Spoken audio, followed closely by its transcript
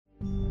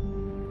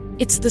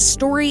It's the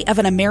story of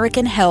an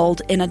American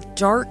held in a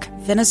dark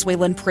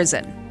Venezuelan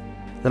prison.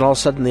 Then all of a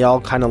sudden they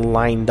all kind of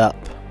lined up.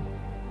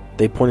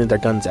 They pointed their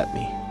guns at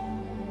me.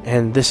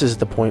 And this is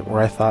the point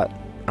where I thought,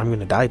 I'm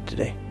going to die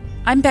today.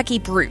 I'm Becky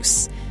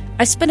Bruce.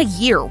 I spent a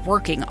year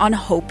working on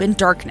Hope in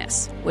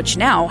Darkness, which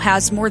now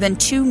has more than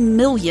 2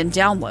 million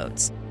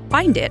downloads.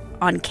 Find it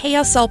on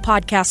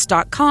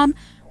kslpodcast.com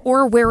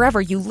or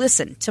wherever you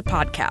listen to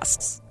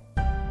podcasts.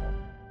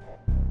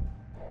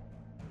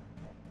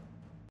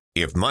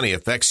 If money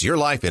affects your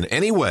life in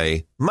any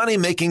way, Money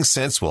Making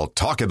Sense will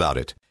talk about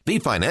it. Be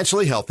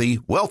financially healthy,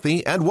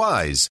 wealthy, and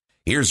wise.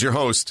 Here's your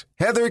host,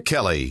 Heather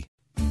Kelly.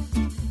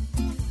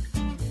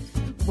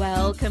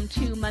 Welcome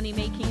to Money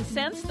Making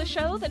Sense, the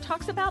show that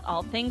talks about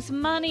all things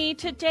money.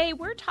 Today,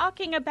 we're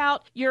talking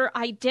about your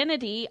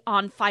identity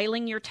on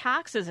filing your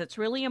taxes. It's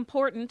really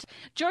important.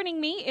 Joining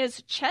me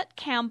is Chet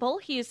Campbell.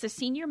 He is the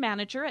senior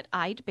manager at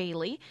Eide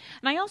Bailly.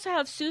 And I also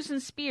have Susan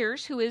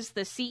Spears, who is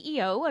the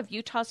CEO of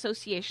Utah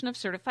Association of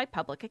Certified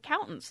Public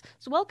Accountants.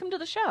 So welcome to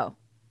the show.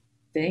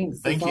 Thanks.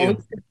 Thank it's you.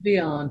 Always good to be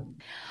on.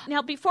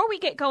 Now, before we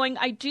get going,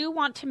 I do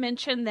want to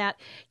mention that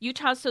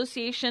Utah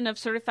Association of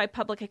Certified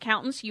Public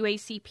Accountants,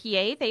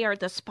 UACPA, they are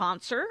the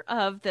sponsor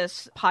of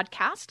this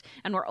podcast,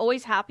 and we're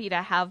always happy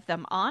to have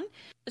them on.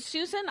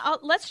 Susan,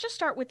 let's just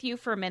start with you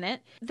for a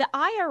minute. The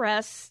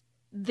IRS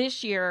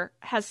this year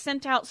has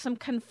sent out some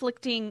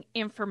conflicting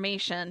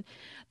information.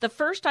 The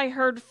first I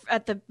heard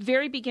at the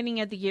very beginning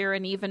of the year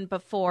and even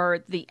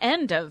before the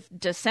end of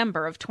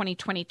December of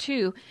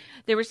 2022,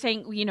 they were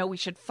saying, we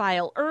should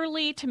file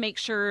early to make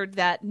sure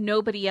that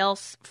nobody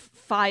else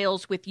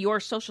files with your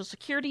social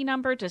security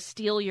number to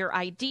steal your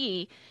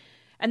ID.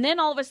 And then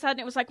all of a sudden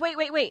it was like,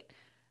 wait.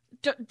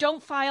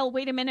 Don't file.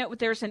 Wait a minute.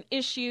 There's an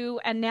issue.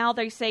 And now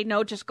they say,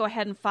 no, just go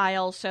ahead and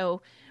file.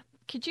 So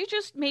could you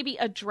just maybe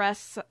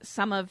address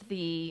some of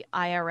the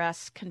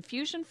IRS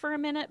confusion for a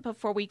minute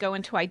before we go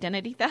into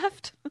identity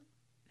theft?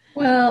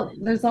 Well,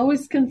 there's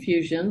always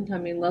confusion. I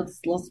mean,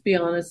 let's be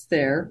honest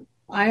there.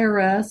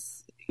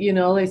 IRS,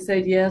 they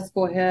said, yes,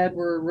 go ahead.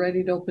 We're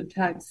ready to open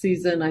tax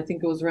season. I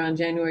think it was around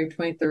January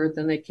 23rd.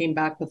 Then they came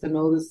back with a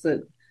notice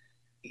that,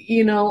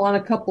 on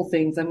a couple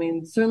things. I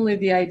mean, certainly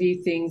the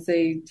ID things,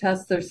 they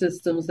test their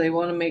systems. They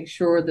want to make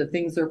sure that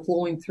things are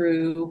flowing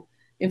through,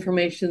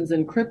 information's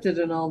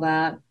encrypted and all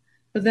that.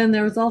 But then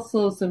there was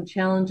also some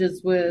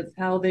challenges with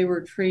how they were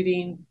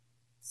treating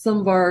some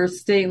of our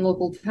state and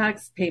local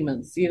tax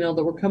payments,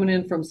 that were coming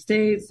in from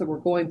states, that were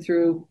going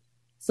through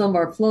some of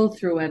our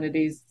flow-through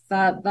entities.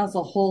 That's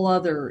a whole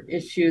other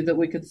issue that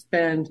we could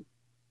spend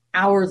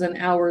hours and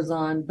hours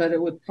on, but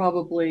it would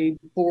probably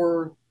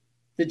bore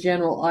the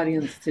general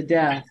audience to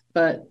death.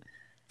 But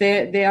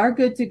they are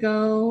good to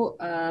go.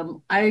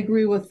 I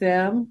agree with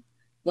them.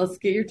 Let's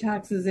get your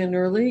taxes in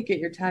early, get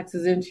your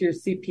taxes into your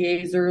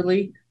CPAs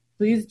early.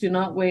 Please do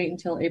not wait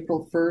until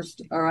April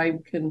 1st, or I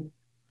can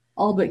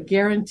all but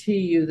guarantee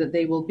you that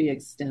they will be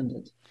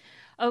extended.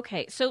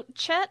 Okay, so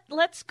Chet,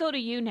 let's go to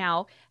you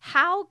now.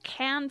 How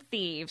can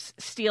thieves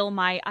steal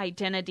my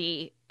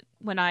identity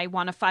when I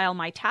want to file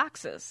my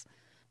taxes?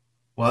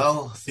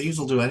 Well, thieves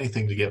will do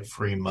anything to get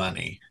free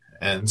money.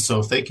 And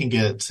so if they can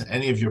get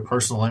any of your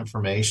personal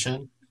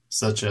information,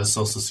 such as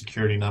social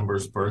security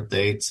numbers, birth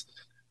dates,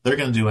 they're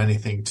going to do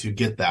anything to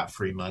get that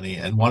free money.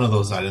 And one of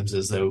those items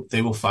is that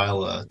they will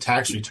file a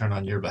tax return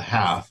on your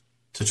behalf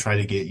to try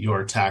to get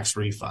your tax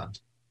refund.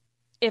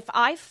 If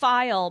I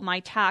file my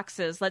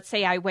taxes, let's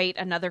say I wait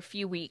another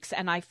few weeks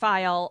and I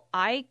file,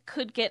 I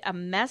could get a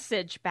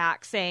message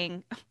back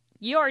saying,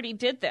 you already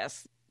did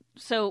this.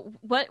 So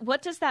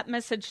what does that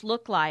message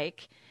look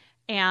like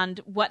and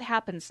what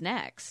happens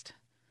next?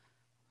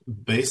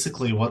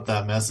 Basically, what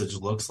that message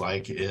looks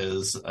like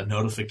is a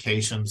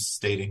notification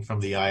stating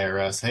from the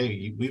IRS,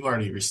 hey, we've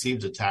already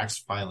received a tax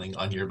filing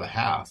on your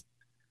behalf.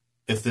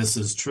 If this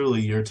is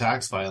truly your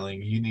tax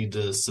filing, you need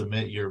to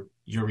submit your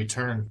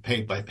return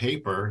paid by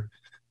paper,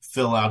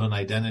 fill out an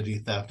identity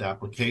theft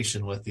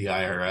application with the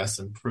IRS,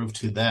 and prove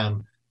to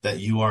them that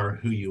you are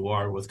who you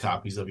are with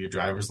copies of your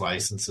driver's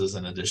licenses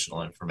and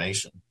additional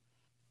information.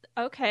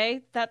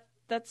 Okay, that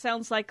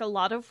sounds like a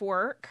lot of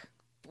work.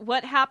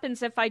 What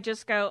happens if I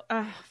just go,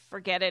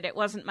 forget it, it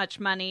wasn't much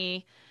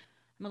money,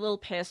 I'm a little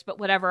pissed, but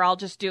whatever, I'll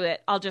just do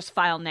it. I'll just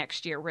file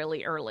next year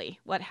really early.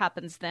 What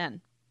happens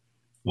then?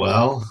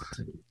 Well,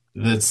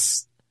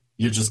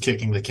 you're just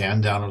kicking the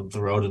can down the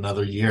road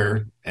another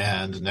year,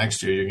 and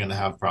next year you're going to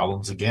have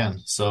problems again.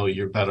 So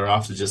you're better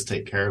off to just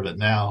take care of it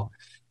now.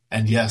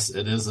 And yes,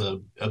 it is a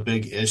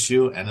big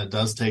issue, and it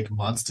does take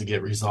months to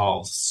get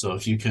resolved. So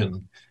if you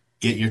can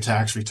get your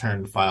tax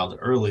return filed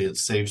early, it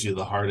saves you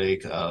the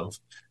heartache of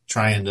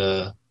trying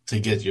to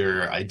get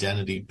your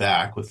identity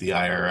back with the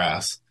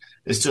IRS.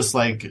 It's just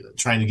like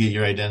trying to get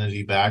your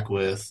identity back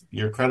with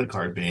your credit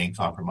card being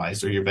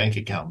compromised or your bank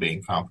account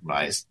being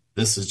compromised.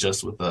 This is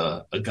just with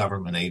a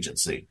government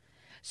agency.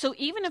 So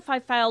even if I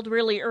filed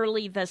really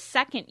early the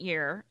second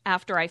year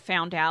after I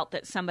found out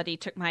that somebody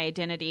took my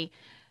identity,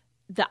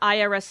 the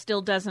IRS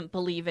still doesn't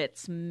believe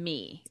it's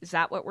me. Is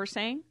that what we're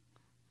saying?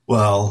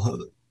 Well,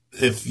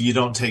 if you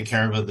don't take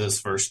care of it this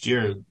first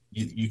year,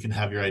 you can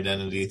have your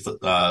identity,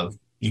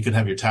 you can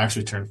have your tax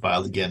return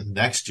filed again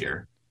next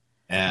year,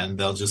 and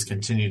they'll just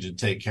continue to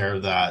take care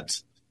of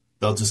that.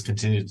 They'll just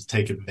continue to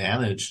take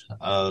advantage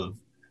of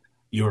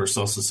your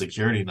Social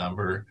Security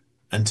number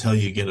until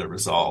you get it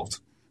resolved.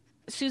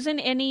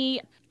 Susan,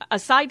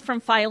 aside from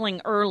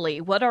filing early,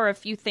 what are a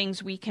few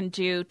things we can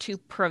do to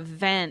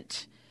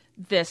prevent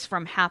this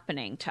from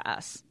happening to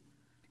us?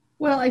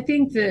 Well, I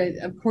think that,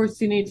 of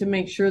course, you need to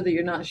make sure that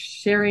you're not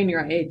sharing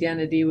your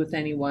identity with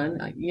anyone.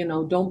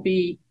 Don't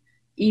be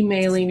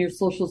emailing your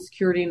Social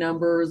Security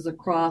numbers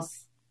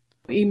across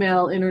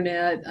email,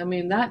 internet. I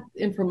mean, that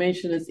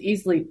information is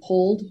easily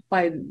pulled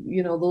by,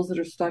 those that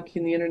are stuck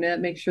in the internet.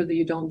 Make sure that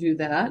you don't do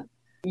that.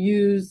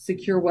 Use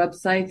secure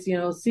websites.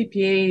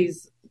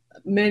 CPAs,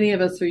 many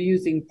of us are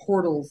using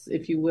portals,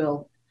 if you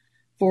will,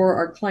 for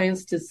our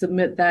clients to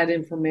submit that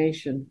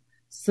information.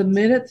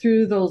 Submit it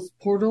through those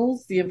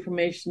portals. The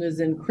information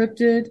is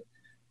encrypted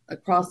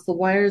across the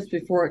wires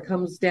before it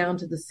comes down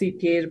to the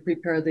CPA to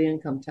prepare the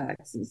income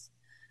taxes.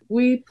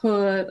 We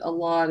put a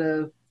lot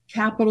of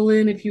capital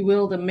in, if you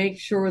will, to make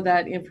sure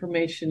that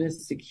information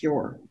is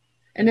secure.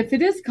 And if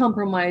it is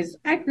compromised,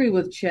 I agree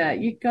with Chet.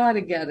 You got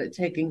to get it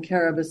taken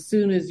care of as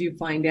soon as you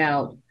find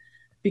out,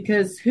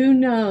 because who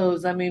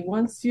knows? I mean,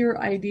 once your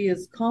ID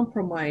is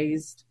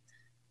compromised,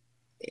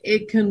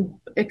 it can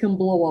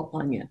blow up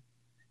on you.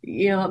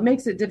 It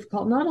makes it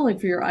difficult not only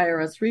for your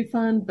IRS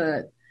refund,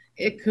 but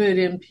it could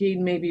impede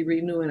maybe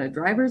renewing a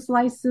driver's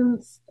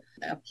license,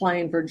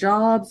 applying for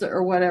jobs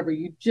or whatever.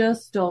 You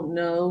just don't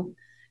know.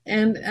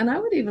 And I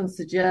would even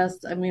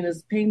suggest,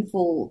 as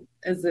painful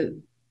as it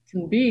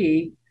can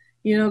be,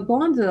 go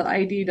on to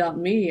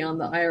ID.me on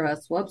the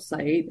IRS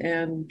website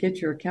and get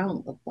your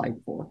account applied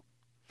for.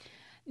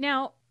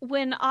 Now,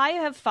 when I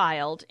have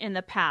filed in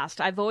the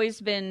past, I've always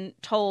been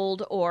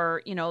told,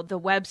 or, the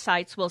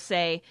websites will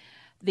say,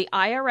 the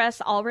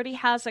IRS already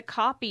has a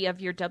copy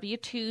of your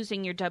W-2s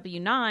and your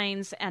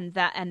W-9s,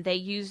 and they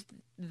use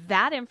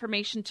that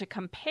information to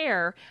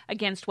compare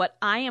against what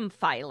I am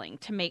filing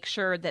to make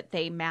sure that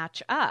they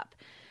match up.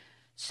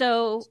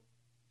 So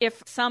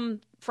if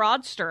some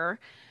fraudster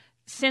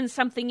sends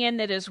something in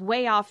that is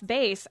way off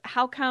base,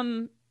 how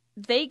come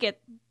they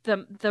get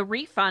the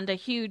refund, a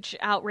huge,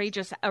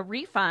 outrageous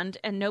refund,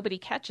 and nobody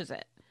catches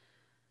it?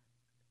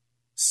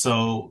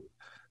 So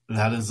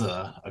that is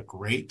a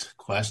great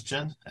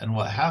question. And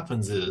what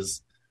happens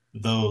is,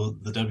 though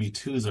the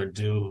W-2s are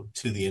due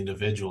to the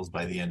individuals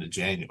by the end of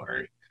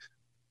January,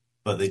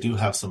 but they do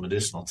have some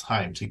additional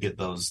time to get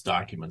those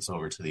documents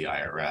over to the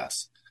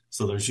IRS.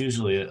 So there's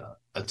usually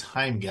a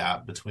time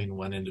gap between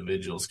when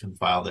individuals can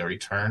file their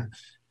return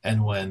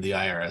and when the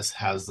IRS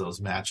has those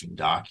matching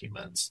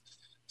documents.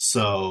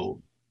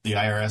 So the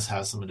IRS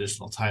has some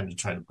additional time to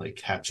try to play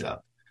catch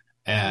up.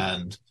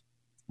 And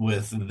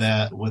with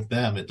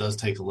them, it does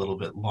take a little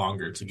bit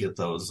longer to get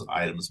those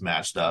items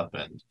matched up.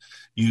 And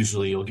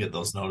usually you'll get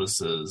those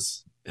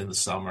notices in the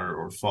summer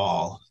or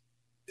fall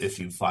if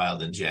you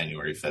filed in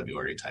January,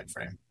 February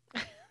timeframe.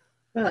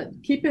 But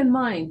keep in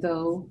mind,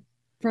 though,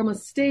 from a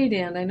state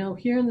end, I know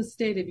here in the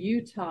state of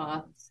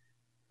Utah,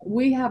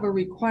 we have a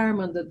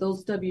requirement that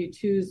those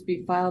W-2s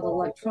be filed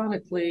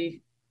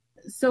electronically.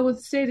 So with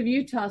the state of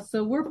Utah,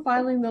 so we're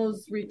filing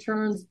those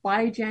returns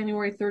by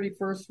January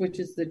 31st, which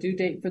is the due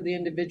date for the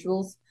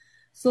individuals.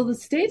 So the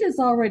state is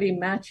already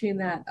matching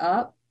that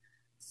up.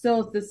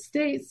 So if the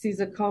state sees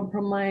a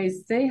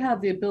compromise, they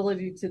have the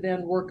ability to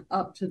then work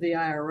up to the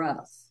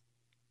IRS.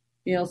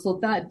 So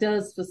that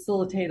does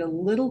facilitate a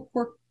little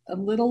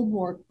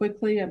more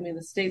quickly.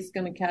 The state's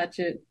going to catch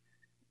it,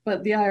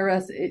 but the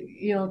IRS,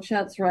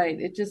 Chet's right.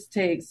 It just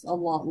takes a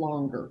lot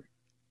longer.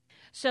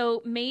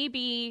 So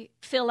maybe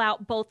fill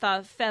out both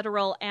the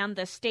federal and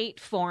the state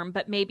form,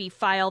 but maybe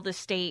file the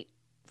state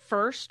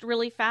first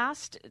really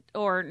fast,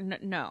 or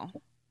no?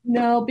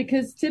 No,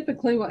 because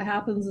typically what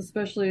happens,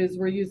 especially as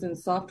we're using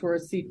software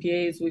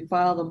CPAs, we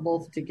file them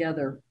both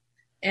together.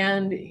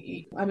 And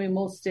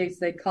most states,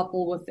 they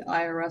couple with the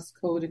IRS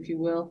code, if you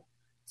will.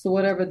 So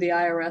whatever the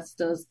IRS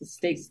does, the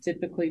states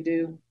typically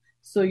do.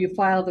 So you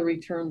file the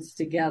returns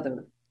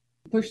together.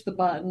 Push the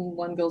button,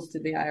 one goes to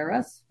the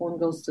IRS, one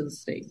goes to the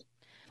state.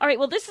 All right,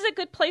 well, this is a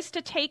good place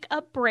to take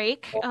a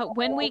break.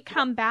 When we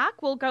come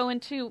back, we'll go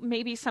into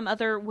maybe some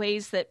other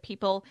ways that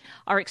people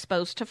are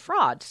exposed to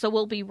fraud. So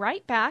we'll be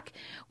right back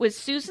with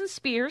Susan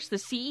Spears, the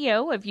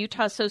CEO of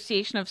Utah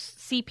Association of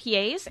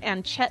CPAs,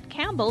 and Chet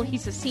Campbell.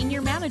 He's a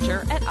senior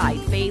manager at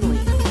Eide Bailly.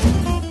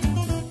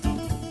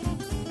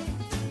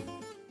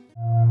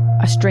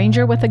 A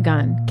stranger with a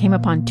gun came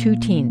upon two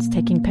teens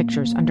taking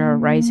pictures under a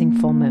rising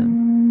full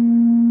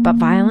moon. But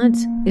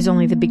violence is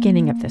only the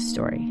beginning of this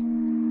story.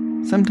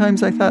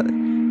 Sometimes I thought,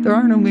 there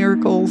are no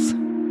miracles.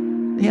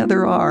 Yeah,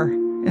 there are,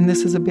 and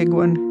this is a big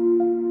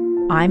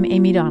one. I'm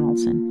Amy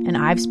Donaldson, and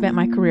I've spent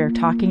my career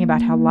talking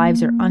about how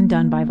lives are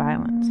undone by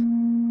violence.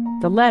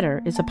 The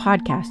Letter is a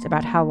podcast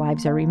about how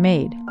lives are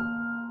remade.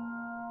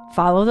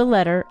 Follow The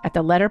Letter at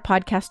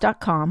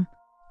theletterpodcast.com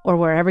or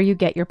wherever you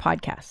get your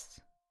podcasts.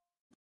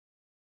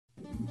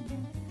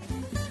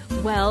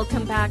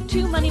 Welcome back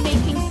to Money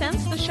Making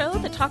Sense. the show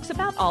that talks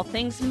about all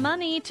things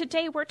money.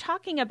 Today we're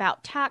talking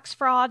about tax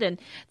fraud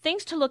and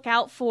things to look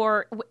out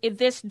for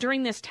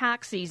during this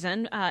tax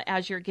season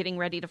as you're getting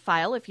ready to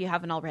file, if you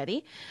haven't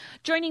already.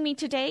 Joining me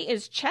today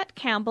is Chet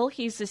Campbell.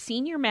 He's the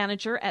senior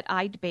manager at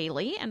Eide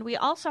Bailly, and we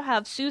also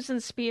have Susan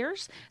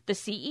Spears, the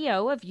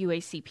CEO of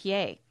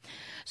UACPA.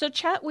 So,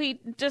 Chet, we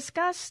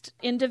discussed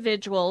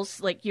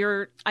individuals, like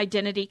your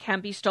identity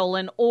can be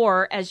stolen,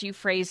 or as you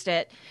phrased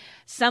it,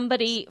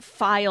 somebody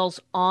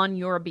files on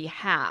your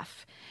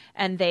behalf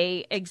and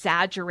they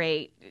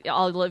exaggerate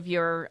all of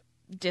your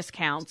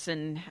discounts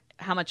and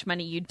how much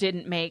money you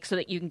didn't make so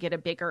that you can get a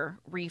bigger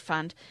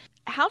refund.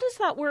 How does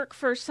that work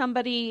for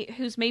somebody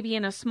who's maybe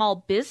in a small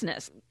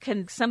business?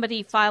 Can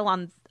somebody file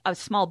on a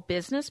small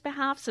business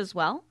behalf as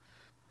well?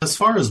 As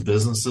far as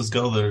businesses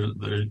go,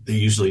 they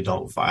usually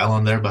don't file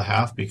on their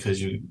behalf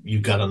because you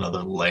got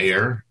another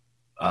layer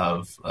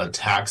of a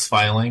tax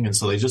filing, and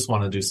so they just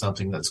want to do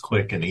something that's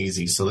quick and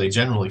easy. So they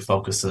generally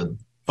focus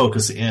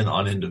in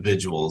on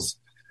individuals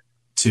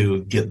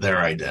to get their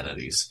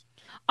identities.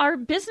 Are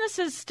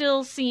businesses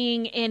still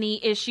seeing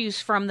any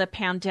issues from the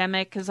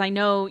pandemic? Because I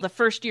know the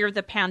first year of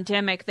the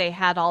pandemic, they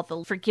had all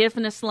the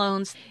forgiveness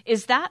loans.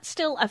 Is that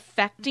still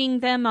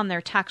affecting them on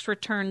their tax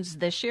returns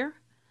this year?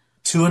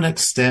 To an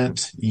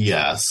extent,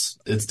 yes.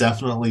 It's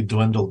definitely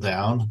dwindled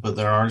down, but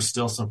there are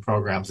still some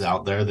programs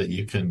out there that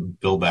you can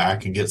go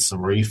back and get some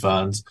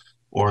refunds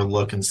or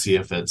look and see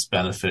if it's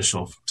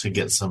beneficial to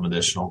get some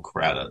additional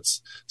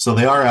credits. So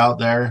they are out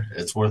there.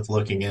 It's worth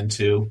looking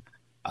into.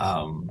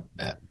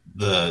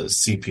 The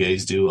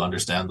CPAs do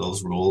understand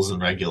those rules and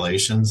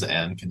regulations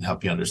and can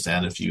help you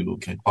understand if you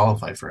can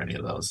qualify for any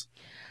of those.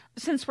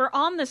 Since we're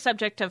on the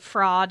subject of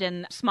fraud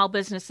and small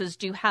businesses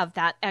do have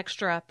that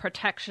extra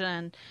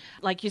protection,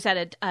 like you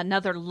said,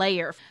 another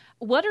layer,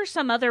 what are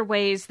some other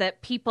ways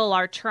that people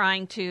are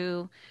trying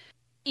to,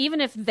 even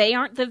if they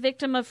aren't the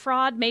victim of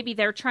fraud, maybe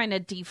they're trying to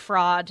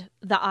defraud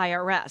the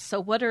IRS?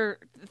 So what are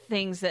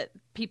things that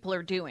people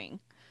are doing?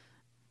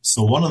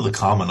 So one of the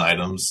common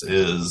items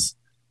is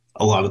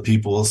a lot of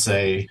people will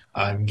say,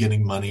 I'm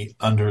getting money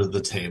under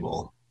the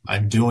table.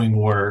 I'm doing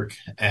work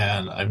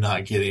and I'm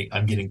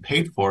getting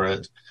paid for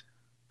it.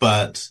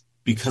 But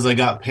because I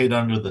got paid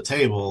under the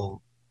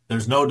table,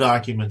 there's no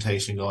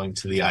documentation going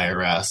to the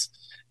IRS.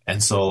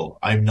 And so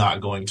I'm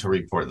not going to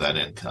report that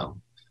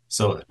income.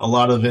 So a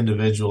lot of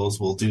individuals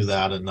will do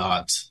that and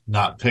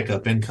not pick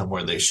up income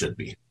where they should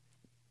be.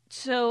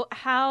 So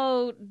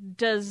how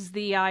does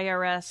the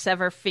IRS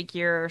ever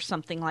figure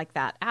something like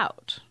that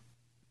out?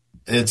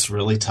 It's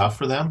really tough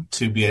for them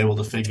to be able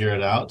to figure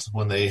it out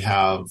when they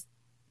have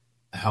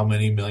how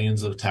many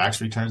millions of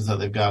tax returns that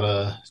they've got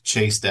to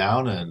chase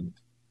down. And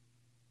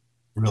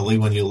really,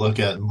 when you look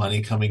at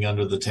money coming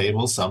under the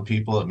table, some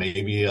people it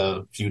may be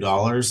a few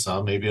dollars,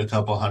 some maybe a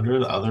couple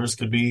hundred, others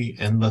could be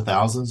in the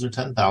thousands or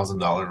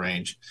 $10,000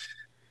 range.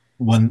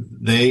 When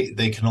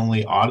they can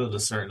only audit a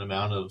certain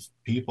amount of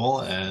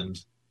people, and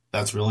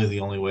that's really the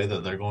only way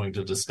that they're going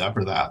to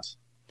discover that.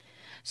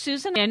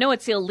 Susan, I know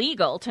it's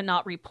illegal to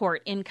not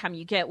report income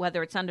you get,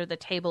 whether it's under the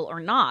table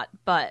or not,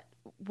 but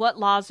what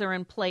laws are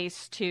in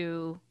place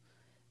to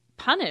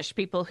punish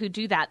people who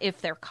do that if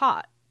they're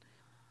caught?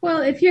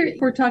 Well, if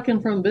we're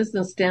talking from a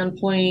business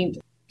standpoint,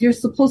 you're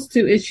supposed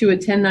to issue a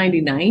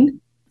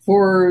 1099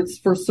 for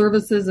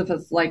services. If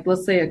it's like,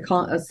 let's say a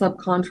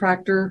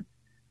subcontractor,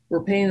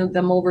 we're paying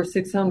them over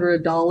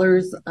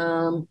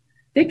 $600.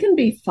 They can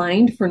be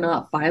fined for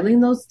not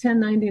filing those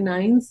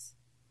 1099s.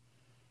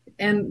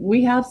 And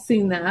we have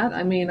seen that.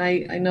 I mean,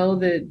 I know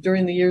that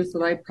during the years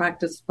that I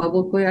practiced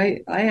publicly,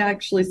 I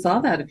actually saw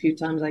that a few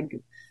times. I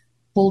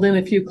pulled in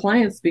a few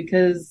clients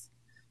because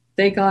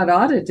they got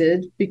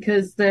audited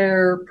because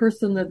their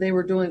person that they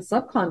were doing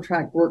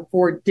subcontract work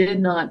for did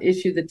not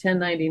issue the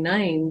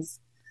 1099s.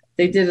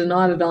 They did an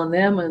audit on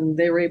them and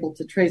they were able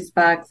to trace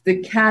back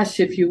the cash,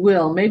 if you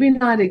will. Maybe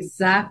not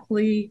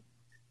exactly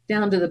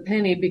down to the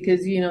penny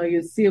because,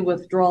 you see a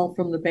withdrawal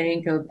from the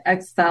bank of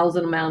X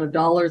thousand amount of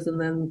dollars and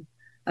then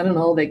I don't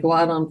know, they go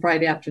out on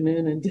Friday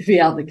afternoon and divvy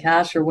out the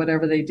cash or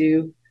whatever they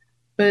do.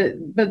 But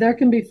there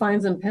can be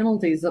fines and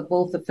penalties at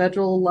both the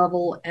federal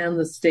level and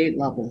the state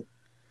level.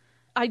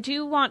 I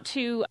do want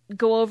to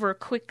go over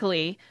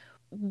quickly,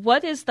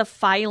 what is the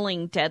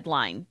filing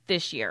deadline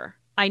this year?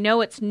 I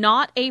know it's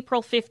not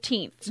April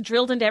 15th. It's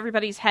drilled into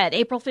everybody's head.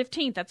 April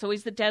 15th, that's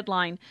always the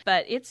deadline.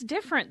 But it's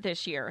different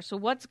this year. So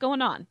what's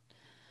going on?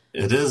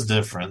 It is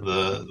different.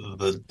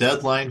 The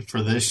deadline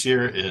for this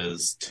year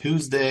is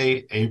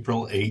Tuesday,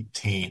 April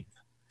 18th,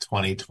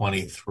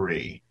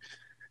 2023.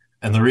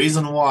 And the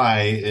reason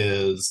why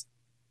is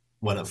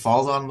when it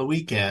falls on the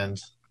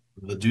weekend,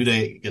 the due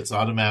date gets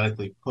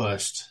automatically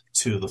pushed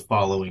to the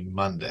following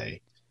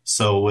Monday.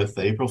 So with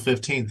April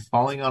 15th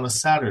falling on a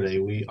Saturday,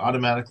 we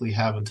automatically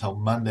have until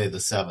Monday the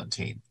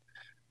 17th.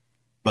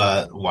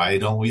 But why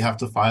don't we have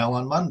to file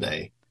on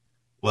Monday?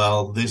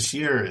 Well, this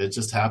year, it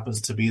just happens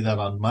to be that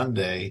on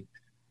Monday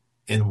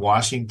in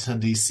Washington,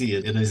 D.C.,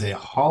 it is a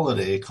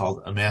holiday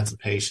called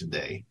Emancipation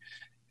Day.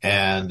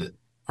 And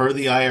per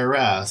the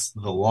IRS,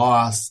 the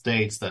law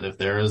states that if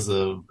there is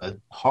a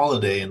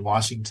holiday in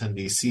Washington,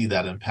 D.C.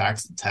 that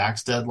impacts the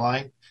tax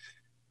deadline,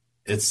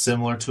 it's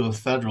similar to a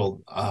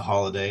federal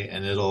holiday,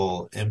 and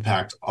it'll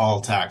impact all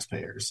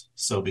taxpayers.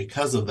 So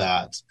because of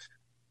that,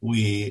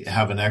 we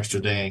have an extra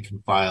day and can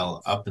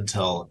file up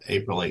until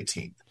April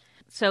 18th.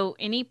 So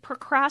any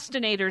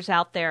procrastinators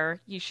out there,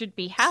 you should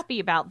be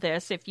happy about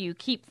this. If you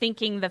keep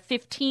thinking the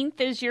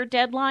 15th is your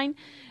deadline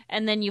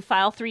and then you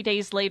file 3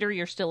 days later,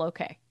 you're still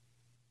okay.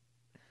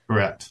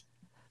 Correct.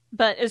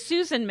 But as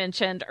Susan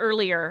mentioned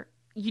earlier,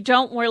 you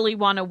don't really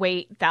want to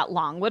wait that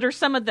long. What are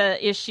some of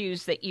the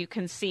issues that you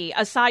can see,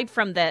 aside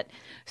from that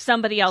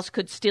somebody else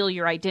could steal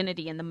your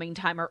identity in the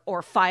meantime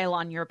or file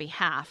on your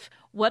behalf?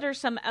 What are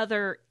some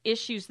other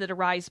issues that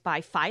arise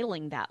by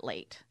filing that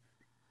late?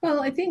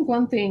 Well, I think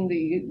one thing that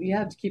you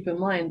have to keep in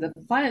mind,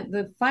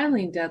 the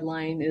filing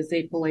deadline is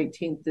April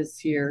 18th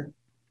this year,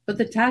 but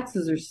the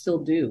taxes are still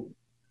due.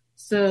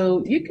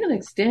 So you can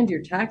extend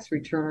your tax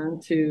return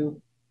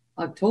to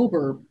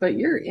October, but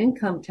your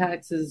income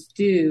tax is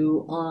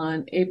due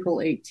on April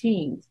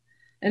 18th.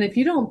 And if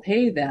you don't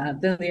pay that,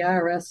 then the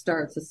IRS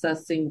starts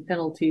assessing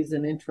penalties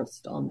and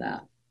interest on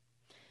that.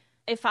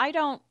 If I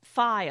don't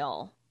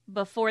file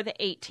before the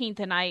 18th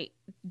and I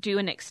do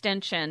an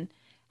extension,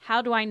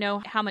 how do I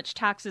know how much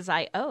taxes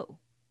I owe?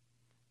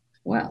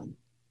 Well,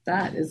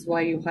 that is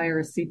why you hire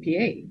a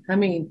CPA. I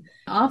mean,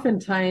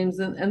 oftentimes,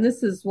 and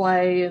this is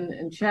why,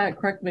 and Chad,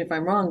 correct me if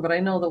I'm wrong, but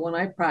I know that when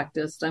I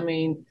practiced, I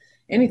mean,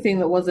 anything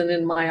that wasn't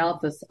in my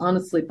office,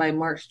 honestly, by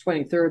March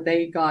 23rd,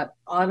 they got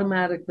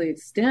automatically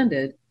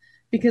extended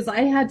because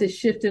I had to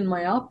shift in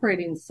my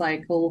operating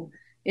cycle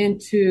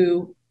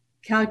into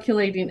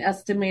calculating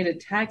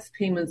estimated tax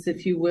payments,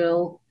 if you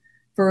will,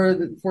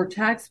 for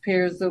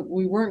taxpayers that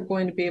we weren't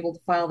going to be able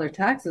to file their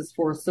taxes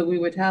for. So we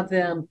would have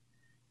them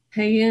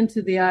pay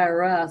into the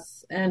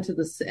IRS and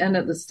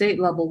at the state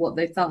level what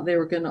they thought they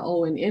were going to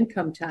owe in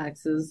income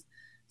taxes,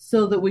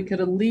 so that we could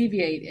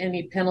alleviate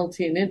any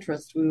penalty and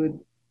interest.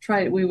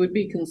 We would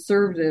be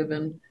conservative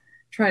and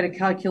try to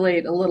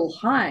calculate a little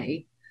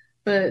high,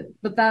 but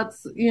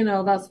that's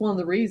one of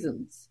the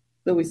reasons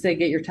that we say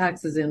get your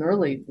taxes in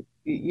early,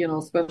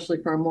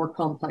 especially for our more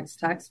complex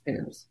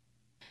taxpayers.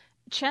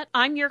 Chet,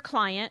 I'm your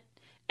client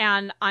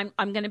and I'm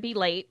going to be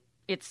late.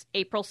 It's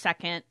April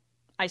 2nd.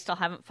 I still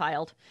haven't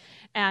filed.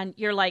 And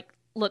you're like,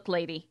 look,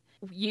 lady,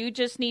 you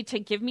just need to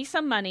give me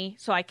some money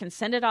so I can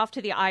send it off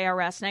to the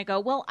IRS. And I go,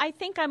 well, I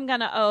think I'm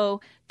going to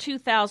owe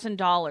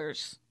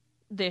 $2,000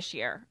 this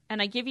year.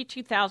 And I give you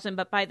 $2,000,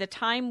 but by the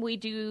time we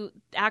do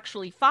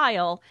actually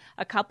file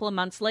a couple of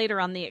months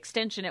later on the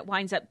extension, it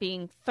winds up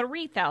being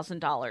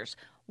 $3,000.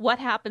 What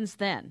happens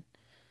then?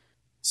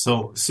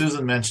 So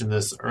Susan mentioned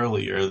this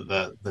earlier,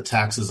 that the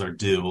taxes are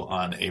due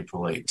on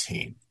April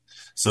 18th.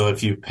 So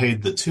if you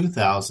paid the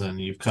 $2,000,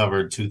 you've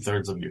covered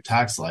 2/3 of your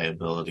tax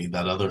liability.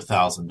 That other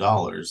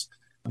 $1,000,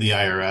 the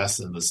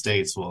IRS and the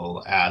states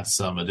will add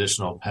some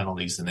additional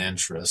penalties and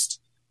interest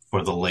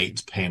for the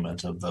late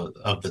payment of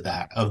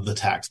the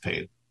tax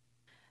paid.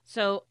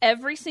 So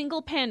every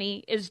single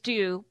penny is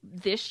due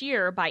this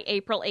year by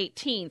April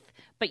 18th,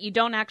 but you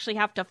don't actually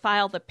have to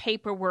file the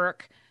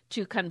paperwork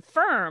to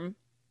confirm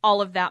all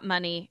of that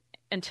money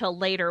until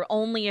later,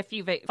 only if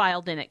you've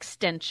filed an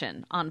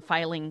extension on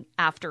filing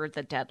after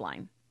the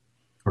deadline.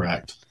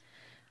 Correct.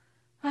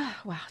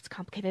 Wow, it's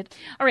complicated.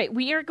 All right,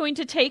 we are going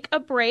to take a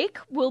break.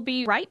 We'll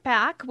be right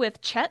back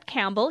with Chet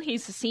Campbell.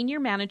 He's the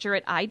senior manager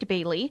at Eide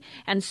Bailly,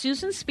 and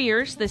Susan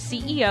Spears, the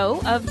CEO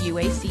of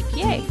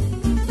UACPA.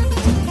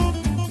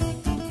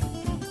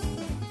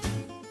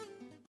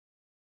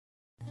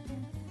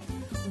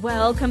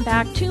 Welcome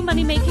back to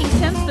Money Making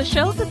Sense, the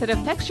show that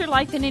affects your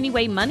life in any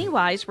way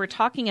money-wise. We're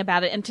talking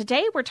about it, and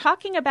today we're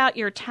talking about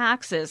your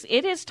taxes.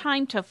 It is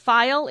time to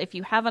file if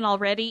you haven't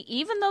already,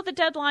 even though the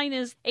deadline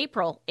is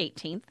April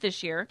 18th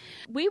this year.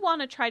 We want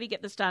to try to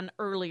get this done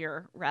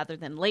earlier rather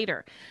than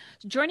later.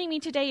 Joining me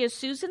today is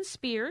Susan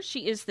Spears.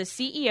 She is the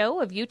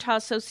CEO of Utah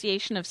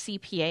Association of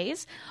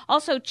CPAs.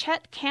 Also,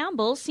 Chet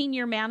Campbell,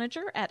 senior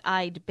manager at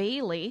Eide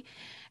Bailly.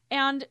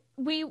 And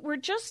we were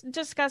just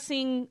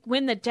discussing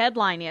when the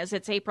deadline is.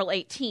 It's April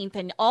 18th,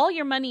 and all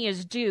your money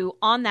is due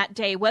on that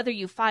day, whether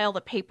you file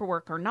the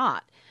paperwork or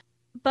not.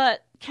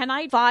 But can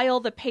I file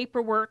the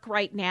paperwork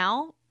right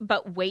now,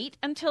 but wait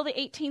until the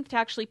 18th to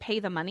actually pay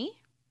the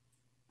money?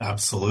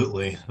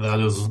 Absolutely.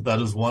 That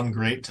is one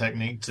great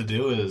technique to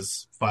do,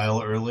 is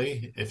file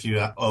early. If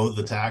you owe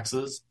the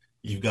taxes,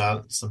 you've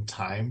got some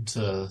time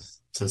to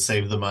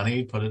save the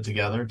money, put it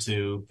together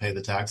to pay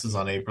the taxes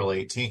on April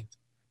 18th.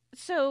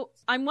 So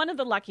I'm one of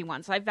the lucky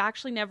ones. I've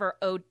actually never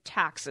owed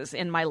taxes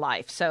in my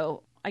life.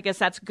 So I guess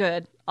that's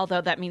good, although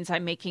that means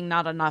I'm making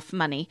not enough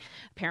money,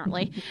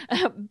 apparently.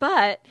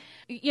 But,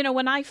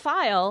 when I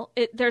file,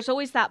 there's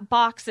always that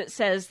box that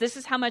says, this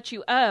is how much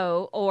you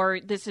owe,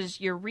 or this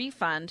is your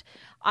refund.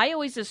 I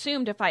always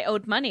assumed if I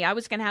owed money, I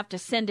was going to have to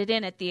send it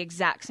in at the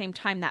exact same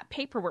time that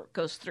paperwork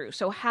goes through.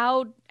 So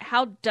how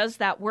does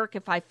that work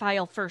if I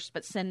file first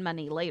but send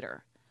money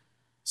later?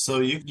 So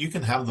you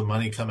can have the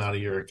money come out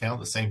of your account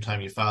the same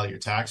time you file your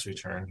tax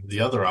return.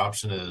 The other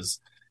option is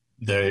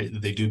they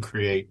do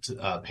create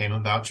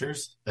payment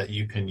vouchers that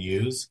you can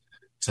use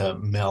to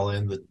mail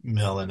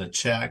in a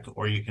check,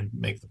 or you can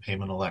make the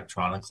payment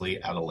electronically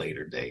at a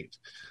later date.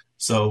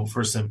 So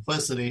for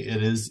simplicity,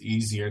 it is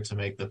easier to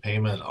make the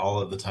payment all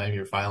of the time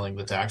you're filing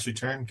the tax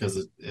return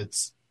because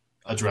it's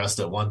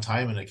addressed at one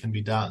time and it can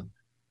be done.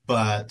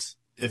 But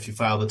if you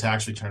file the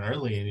tax return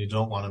early and you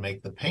don't want to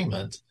make the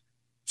payment,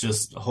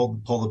 just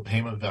pull the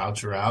payment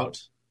voucher out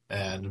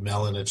and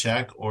mail in a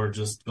check, or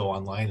just go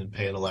online and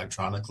pay it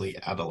electronically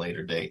at a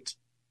later date.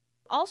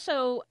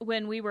 Also,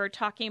 when we were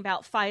talking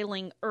about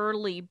filing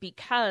early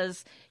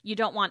because you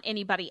don't want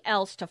anybody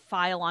else to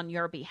file on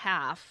your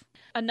behalf,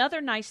 another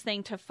nice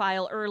thing to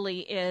file early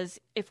is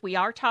if we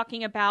are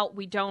talking about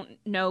we don't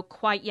know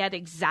quite yet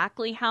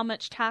exactly how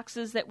much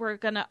taxes that we're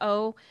going to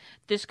owe,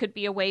 this could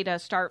be a way to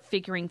start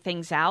figuring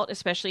things out,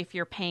 especially if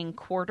you're paying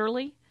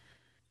quarterly.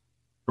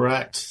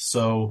 Correct.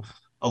 So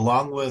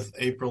along with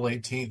April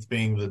 18th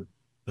being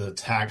the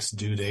tax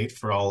due date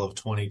for all of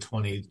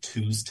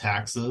 2022's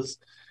taxes,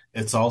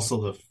 it's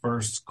also the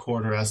first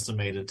quarter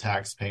estimated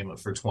tax payment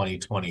for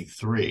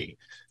 2023.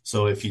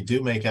 So if you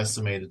do make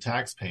estimated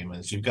tax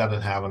payments, you've got to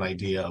have an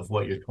idea of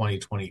what your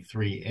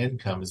 2023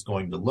 income is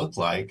going to look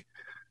like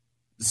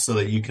so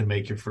that you can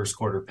make your first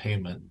quarter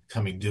payment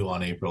coming due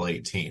on April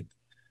 18th.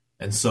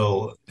 And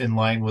so in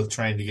line with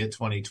trying to get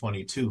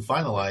 2022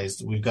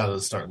 finalized, we've got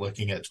to start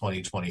looking at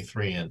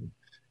 2023 and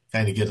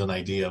kind of get an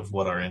idea of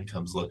what our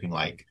income's looking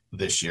like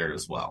this year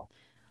as well.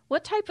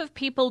 What type of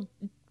people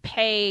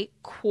pay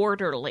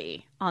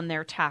quarterly on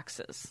their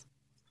taxes?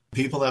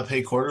 People that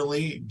pay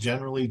quarterly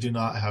generally do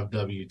not have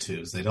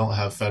W-2s. They don't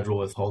have federal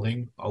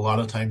withholding. A lot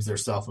of times they're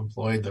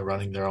self-employed, they're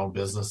running their own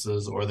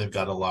businesses, or they've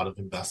got a lot of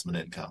investment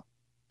income.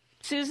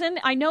 Susan,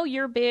 I know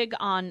you're big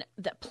on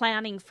the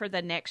planning for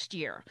the next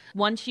year.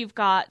 Once you've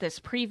got this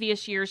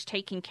previous year's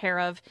taken care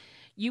of,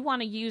 you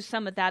want to use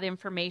some of that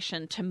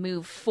information to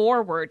move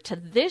forward to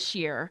this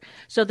year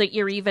so that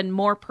you're even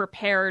more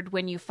prepared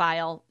when you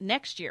file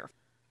next year.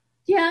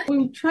 Yeah,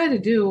 we try to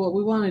do what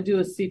we want to do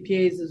as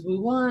CPAs is we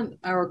want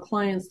our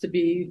clients to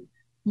be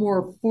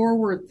more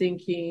forward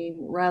thinking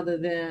rather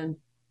than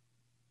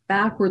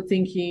backward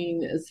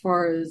thinking as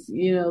far as,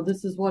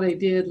 this is what I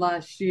did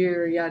last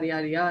year, yada,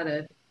 yada,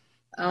 yada.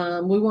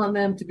 We want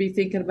them to be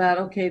thinking about,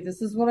 okay,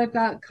 this is what I've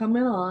got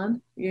coming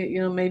on.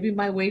 Maybe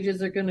my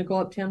wages are going to go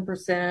up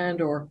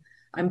 10%, or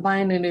I'm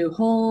buying a new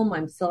home,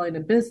 I'm selling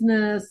a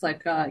business,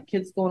 I've got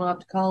kids going off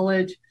to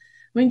college.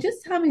 I mean,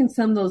 just having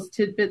some of those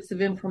tidbits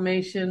of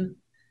information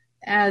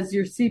as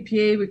your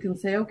CPA, we can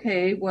say,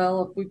 okay,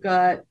 well, if you've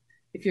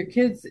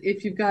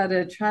got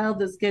a child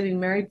that's getting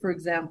married, for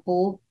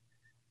example,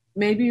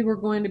 maybe we're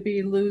going to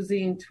be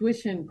losing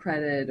tuition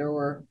credit,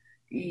 or,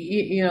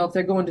 if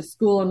they're going to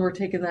school and we're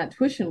taking that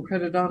tuition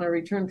credit on our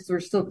return because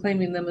we're still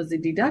claiming them as a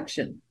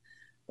deduction.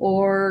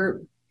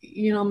 Or,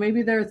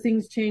 maybe there are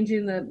things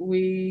changing that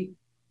we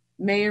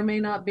may or may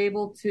not be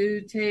able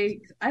to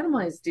take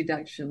itemized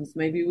deductions.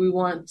 Maybe we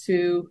want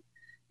to,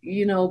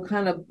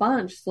 kind of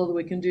bunch so that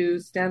we can do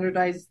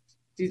standardized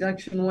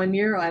deduction one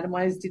year,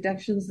 itemized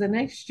deductions the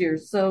next year.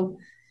 So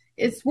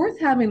it's worth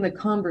having the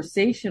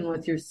conversation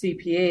with your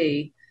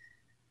CPA.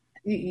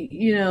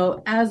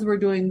 As we're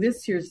doing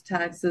this year's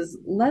taxes,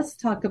 let's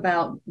talk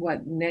about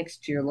what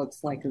next year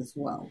looks like as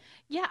well.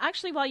 Yeah,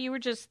 actually, while you were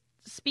just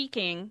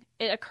speaking,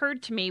 it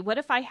occurred to me, what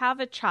if I have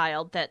a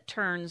child that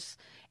turns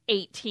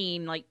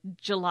 18 like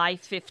July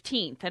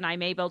 15th and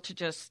I'm able to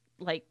just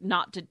I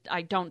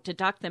don't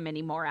deduct them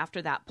anymore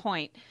after that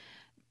point?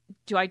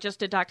 Do I just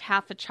deduct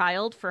half a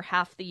child for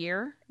half the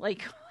year?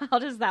 How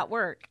does that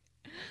work?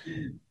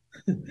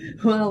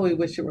 Well, we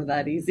wish it were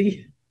that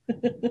easy.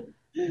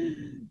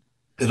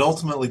 It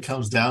ultimately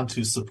comes down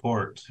to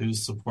support.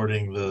 Who's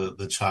supporting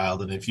the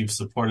child? And if you've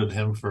supported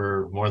him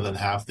for more than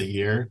half the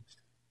year,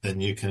 then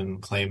you can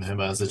claim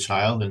him as a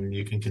child, and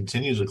you can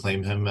continue to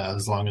claim him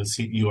as long as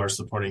you are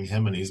supporting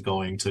him and he's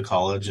going to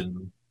college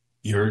and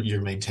you're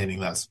maintaining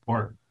that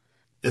support.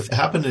 If it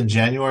happened in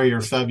January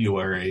or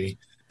February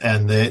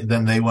and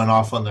then they went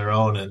off on their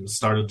own and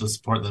started to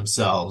support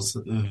themselves,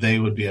 they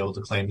would be able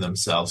to claim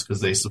themselves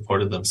because they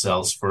supported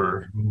themselves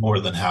for more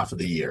than half of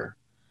the year.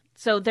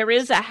 So there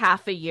is a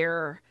half a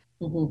year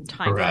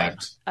time.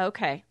 Correct. Frame.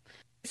 Okay.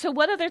 So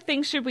what other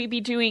things should we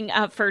be doing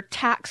for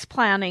tax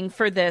planning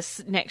for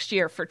this next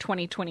year for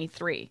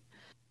 2023?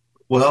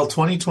 Well,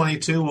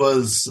 2022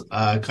 was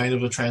kind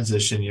of a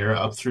transition year.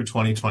 Up through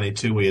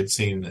 2022, we had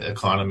seen the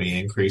economy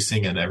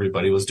increasing and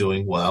everybody was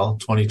doing well.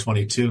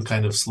 2022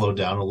 kind of slowed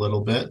down a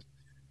little bit.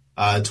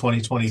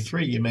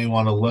 2023, you may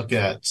want to look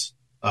at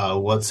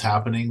what's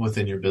happening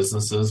within your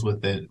businesses,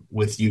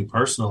 with you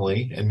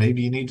personally, and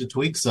maybe you need to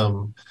tweak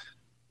some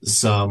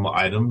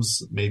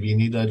items. Maybe you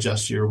need to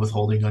adjust your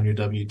withholding on your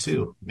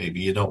W-2.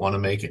 Maybe you don't want to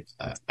make it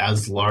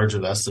as large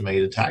of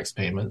estimated tax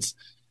payments.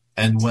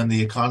 And when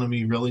the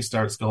economy really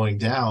starts going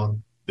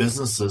down,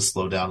 businesses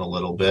slow down a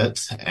little bit,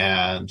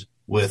 and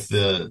with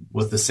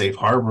the safe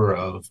harbor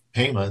of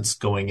payments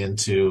going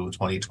into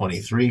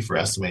 2023 for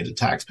estimated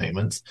tax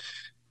payments,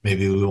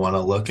 maybe we want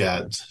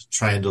to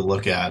trying to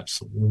look at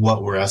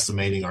what we're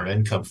estimating our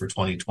income for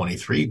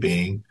 2023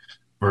 being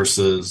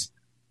versus,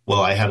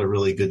 well, I had a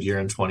really good year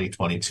in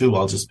 2022.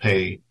 I'll just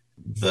pay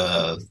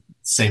the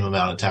same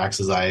amount of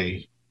taxes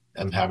I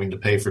am having to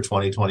pay for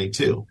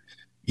 2022.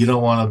 You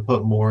don't want to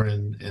put more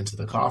into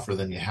the coffer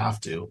than you have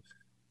to,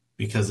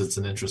 because it's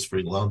an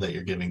interest-free loan that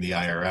you're giving the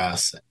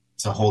IRS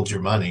to hold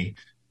your money,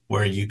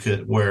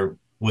 where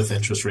with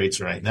interest rates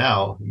right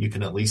now, you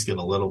can at least get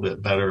a little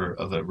bit better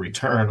of a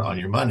return on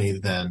your money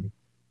than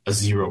a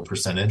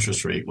 0%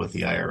 interest rate with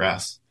the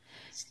IRS.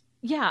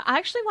 Yeah, I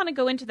actually want to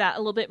go into that a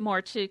little bit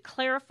more to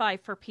clarify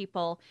for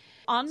people.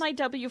 On my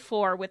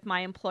W-4 with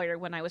my employer,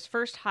 when I was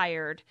first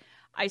hired,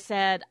 I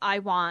said, I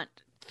want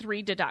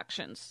 3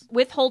 deductions,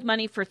 withhold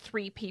money for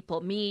 3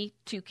 people, me,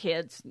 2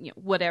 kids,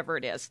 whatever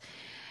it is.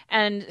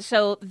 And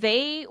so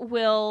they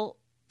will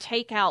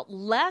take out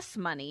less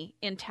money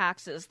in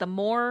taxes. The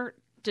more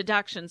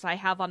deductions I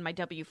have on my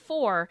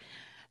W-4,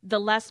 the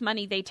less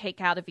money they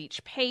take out of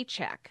each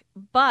paycheck.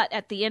 But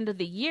at the end of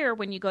the year,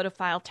 when you go to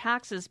file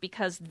taxes,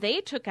 because they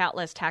took out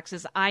less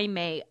taxes, I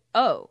may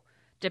owe,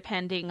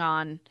 depending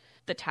on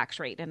the tax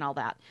rate and all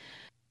that.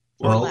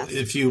 Well,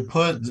 if you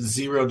put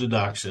 0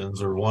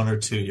 deductions or 1 or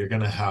 2, you're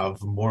going to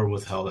have more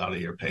withheld out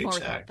of your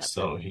paycheck.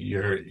 So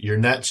your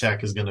net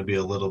check is going to be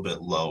a little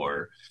bit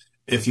lower.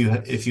 If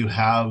you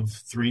have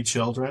 3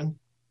 children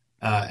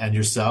and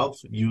yourself,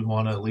 you would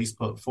want to at least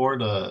put 4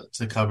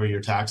 to cover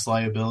your tax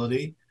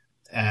liability.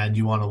 And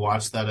you want to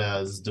watch that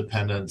as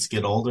dependents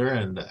get older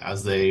and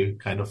as they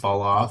kind of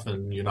fall off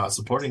and you're not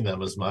supporting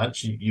them as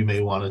much, you may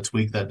want to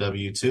tweak that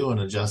W-2 and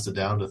adjust it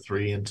down to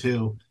 3 and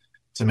 2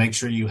 to make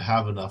sure you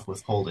have enough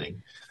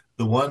withholding.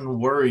 The one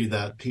worry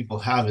that people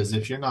have is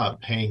if you're not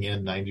paying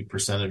in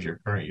 90% of your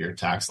current year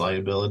tax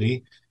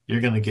liability,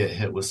 you're going to get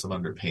hit with some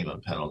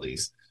underpayment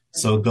penalties.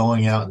 So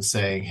going out and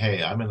saying,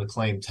 hey, I'm going to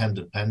claim 10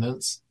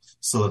 dependents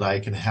so that I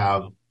can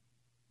have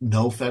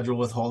no federal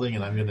withholding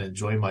and I'm going to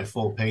enjoy my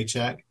full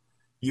paycheck,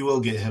 you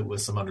will get hit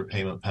with some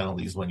underpayment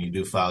penalties when you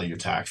do file your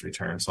tax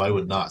return. So I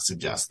would not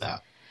suggest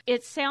that.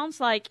 It sounds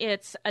like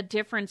it's a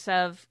difference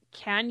of,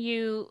 can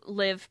you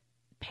live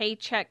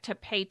paycheck to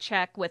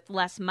paycheck with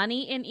less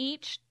money in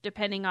each,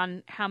 depending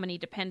on how many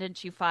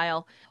dependents you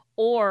file,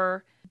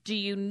 or do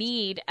you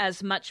need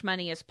as much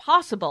money as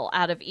possible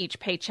out of each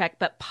paycheck,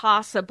 but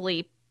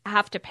possibly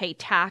have to pay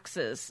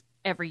taxes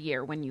every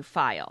year when you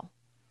file?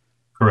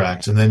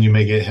 Correct. And then you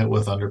may get hit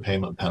with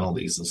underpayment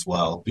penalties as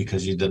well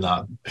because you did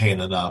not pay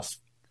enough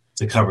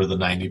to cover the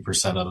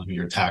 90% of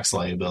your tax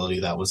liability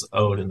that was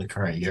owed in the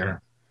current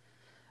year.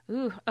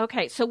 Ooh,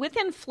 okay. So with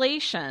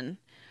inflation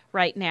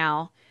right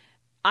now,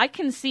 I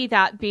can see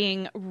that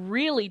being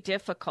really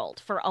difficult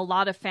for a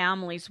lot of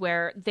families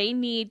where they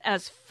need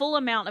as full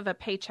amount of a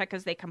paycheck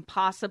as they can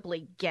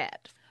possibly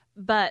get.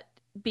 But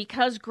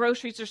because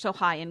groceries are so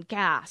high and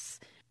gas,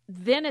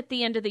 then at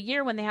the end of the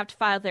year when they have to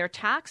file their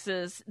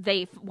taxes,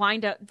 they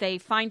find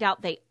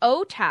out they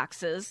owe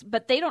taxes,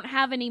 but they don't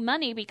have any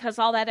money because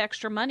all that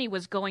extra money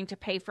was going to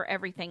pay for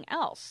everything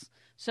else.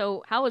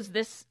 So how is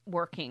this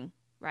working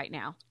right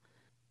now?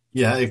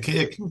 Yeah, it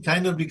can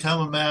kind of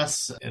become a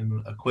mess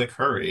in a quick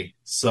hurry.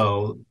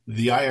 So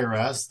the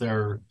IRS,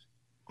 there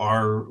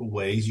are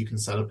ways you can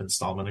set up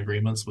installment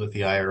agreements with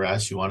the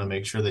IRS. You want to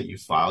make sure that you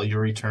file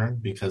your return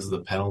because the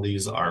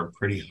penalties are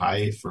pretty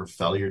high for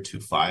failure to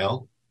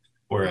file,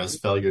 whereas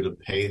failure to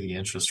pay, the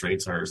interest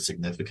rates are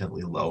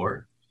significantly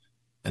lower.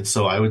 And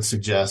so I would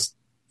suggest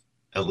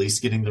at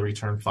least getting the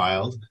return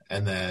filed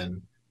and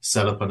then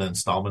set up an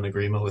installment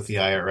agreement with the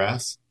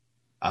IRS.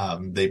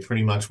 They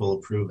pretty much will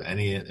approve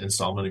any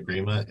installment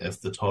agreement if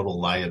the total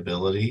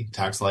liability,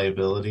 tax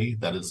liability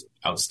that is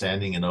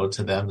outstanding and owed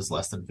to them is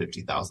less than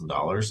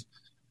 $50,000.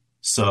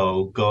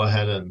 So go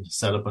ahead and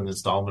set up an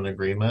installment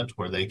agreement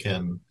where they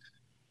can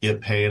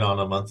get paid on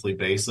a monthly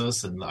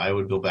basis. And I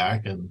would go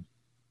back and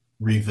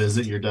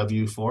revisit your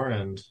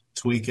W-4 and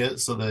tweak it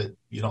so that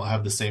you don't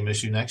have the same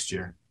issue next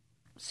year.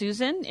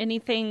 Susan,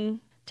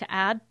 anything to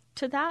add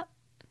to that?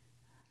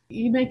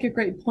 You make a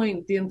great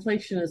point. The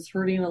inflation is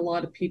hurting a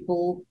lot of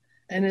people,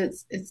 and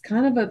it's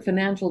kind of a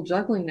financial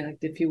juggling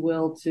act, if you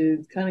will,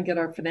 to kind of get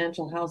our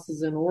financial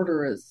houses in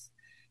order. As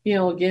you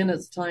know, again,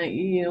 it's time.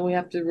 We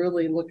have to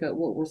really look at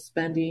what we're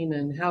spending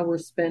and how we're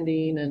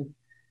spending, and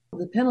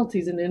the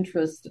penalties and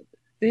interest.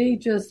 They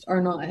just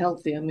are not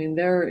healthy. I mean,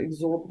 they're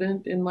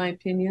exorbitant, in my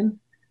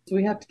opinion. So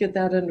we have to get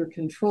that under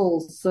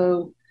control.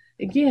 So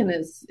again,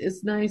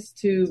 it's nice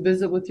to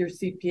visit with your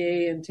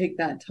CPA and take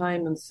that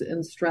time and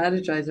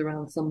strategize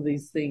around some of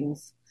these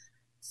things,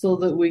 so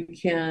that we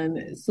can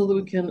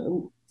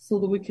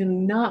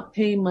not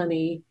pay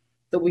money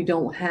that we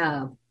don't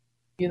have.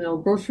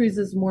 Groceries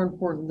is more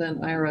important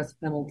than IRS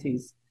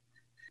penalties.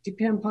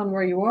 Depending upon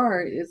where you are,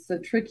 it's a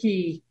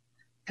tricky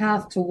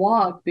path to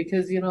walk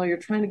because you're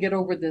trying to get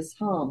over this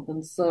hump,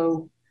 and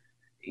so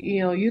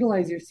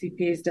utilize your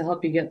CPAs to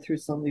help you get through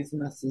some of these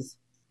messes.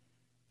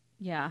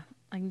 Yeah,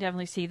 I can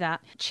definitely see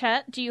that.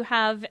 Chet, do you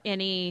have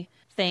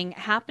anything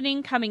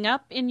happening coming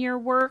up in your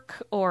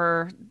work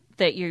or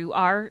that you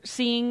are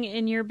seeing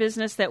in your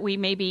business that we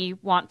maybe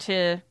want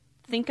to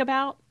think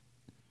about?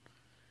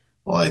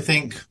 Well, I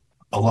think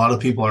a lot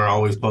of people are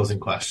always posing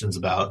questions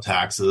about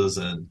taxes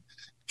and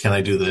can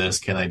I do this?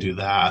 Can I do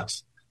that?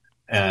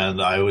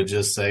 And I would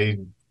just say,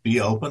 be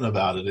open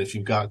about it. If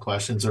you've got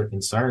questions or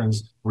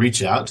concerns,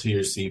 reach out to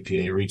your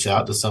CPA, reach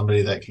out to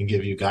somebody that can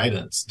give you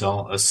guidance.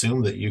 Don't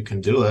assume that you can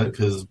do it,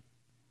 because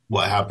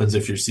what happens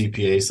if your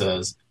CPA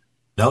says,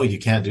 no, you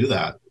can't do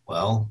that?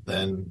 Well,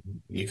 then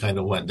you kind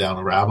of went down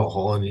a rabbit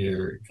hole and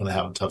you're going to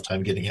have a tough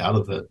time getting out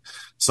of it.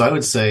 So I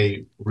would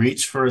say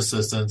reach for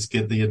assistance,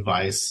 get the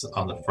advice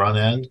on the front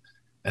end,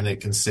 and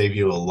it can save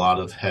you a lot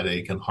of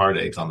headache and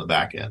heartache on the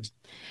back end.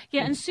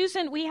 Yeah, and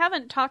Susan, we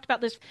haven't talked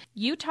about this.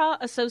 Utah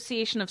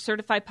Association of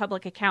Certified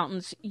Public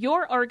Accountants,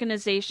 your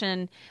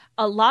organization,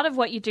 a lot of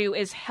what you do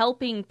is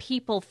helping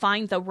people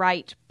find the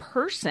right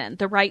person,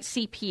 the right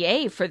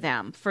CPA for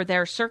them, for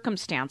their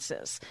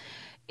circumstances.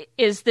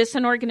 Is this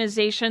an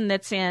organization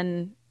that's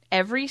in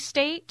every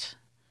state?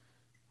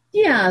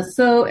 Yeah,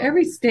 so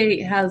every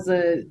state has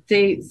a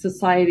state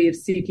society of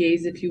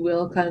CPAs, if you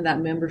will, kind of that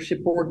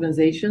membership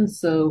organization.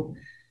 So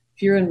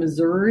if you're in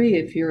Missouri,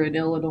 if you're in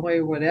Illinois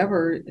or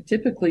whatever,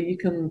 typically you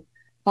can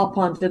hop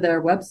onto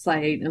their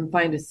website and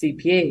find a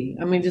CPA.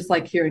 I mean, just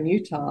like here in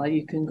Utah,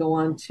 you can go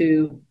on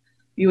to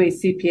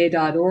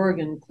uacpa.org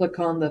and click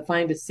on the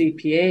Find a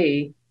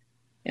CPA,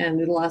 and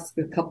it'll ask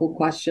a couple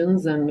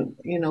questions and,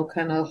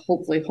 kind of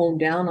hopefully hone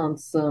down on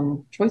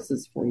some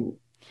choices for you.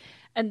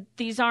 And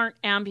these aren't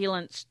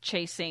ambulance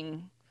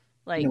chasing,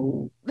 like...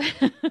 No.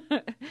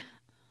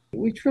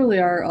 We truly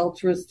are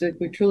altruistic.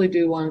 We truly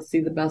do want to see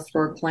the best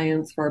for our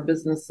clients, for our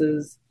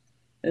businesses,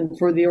 and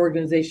for the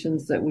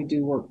organizations that we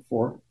do work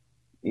for.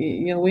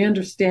 We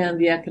understand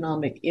the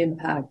economic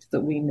impact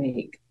that we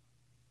make.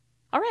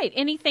 All right.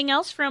 Anything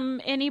else from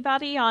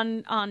anybody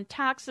on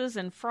taxes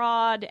and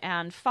fraud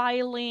and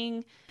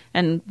filing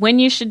and when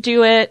you should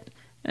do it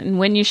and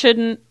when you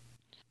shouldn't?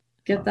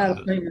 Get that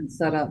appointment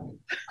set up.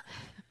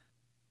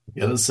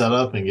 Get it set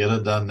up and get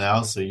it done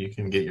now so you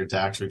can get your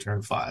tax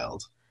return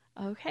filed.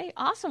 Okay,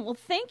 awesome. Well,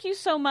 thank you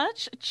so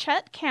much,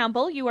 Chet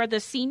Campbell. You are the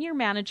Senior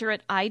Manager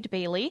at Eide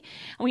Bailly.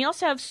 And we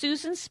also have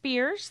Susan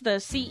Spears,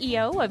 the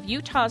CEO of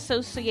Utah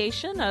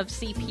Association of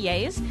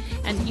CPAs.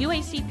 And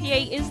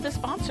UACPA is the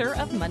sponsor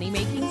of Money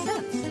Making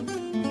Sense.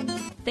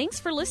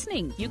 Thanks for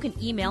listening. You can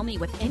email me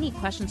with any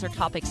questions or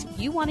topics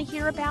you want to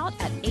hear about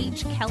at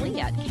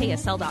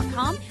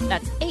hkelly@ksl.com.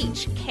 That's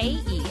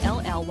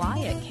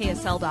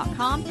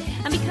HKELLY@ksl.com.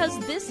 And because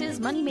this is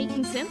Money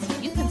Making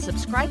Sense, you can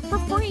subscribe for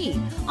free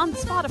on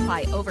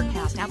Spotify,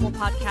 Overcast, Apple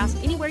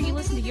Podcasts, anywhere you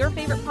listen to your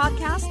favorite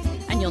podcast,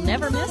 and you'll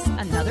never miss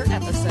another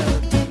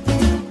episode.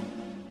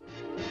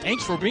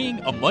 Thanks for being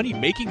a Money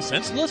Making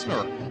Sense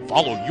listener.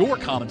 Follow your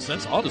common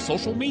sense on the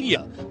social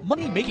media.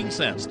 Money Making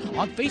Sense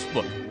on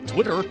Facebook,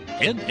 Twitter,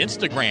 and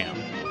Instagram.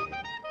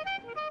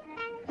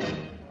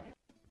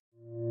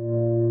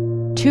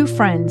 Two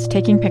friends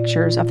taking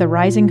pictures of the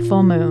rising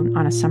full moon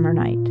on a summer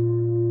night.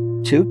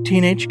 Two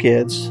teenage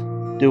kids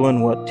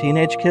doing what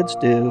teenage kids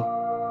do.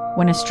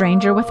 When a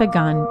stranger with a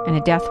gun and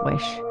a death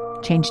wish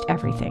changed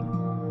everything.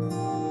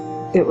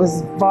 It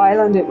was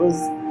violent, it was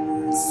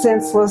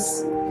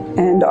senseless,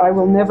 and I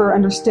will never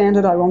understand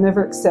it. I will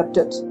never accept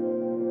it.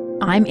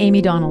 I'm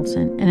Amy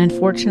Donaldson, and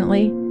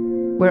unfortunately,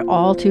 we're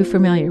all too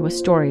familiar with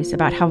stories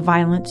about how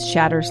violence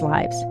shatters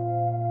lives.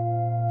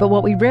 But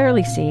what we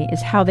rarely see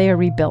is how they are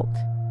rebuilt.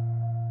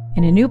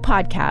 In a new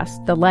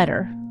podcast, The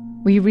Letter,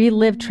 we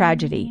relive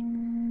tragedy,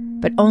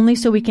 but only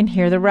so we can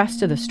hear the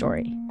rest of the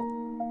story.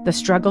 The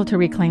struggle to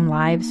reclaim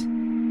lives,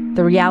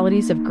 the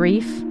realities of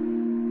grief,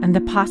 and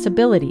the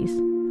possibilities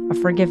of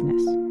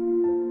forgiveness.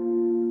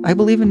 I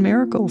believe in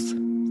miracles.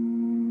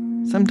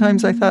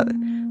 Sometimes I thought,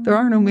 there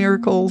are no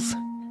miracles.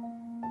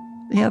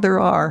 Yeah, there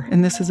are,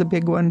 and this is a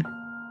big one.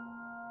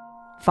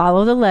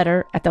 Follow The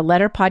Letter at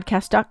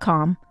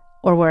theletterpodcast.com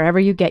or wherever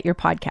you get your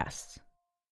podcasts.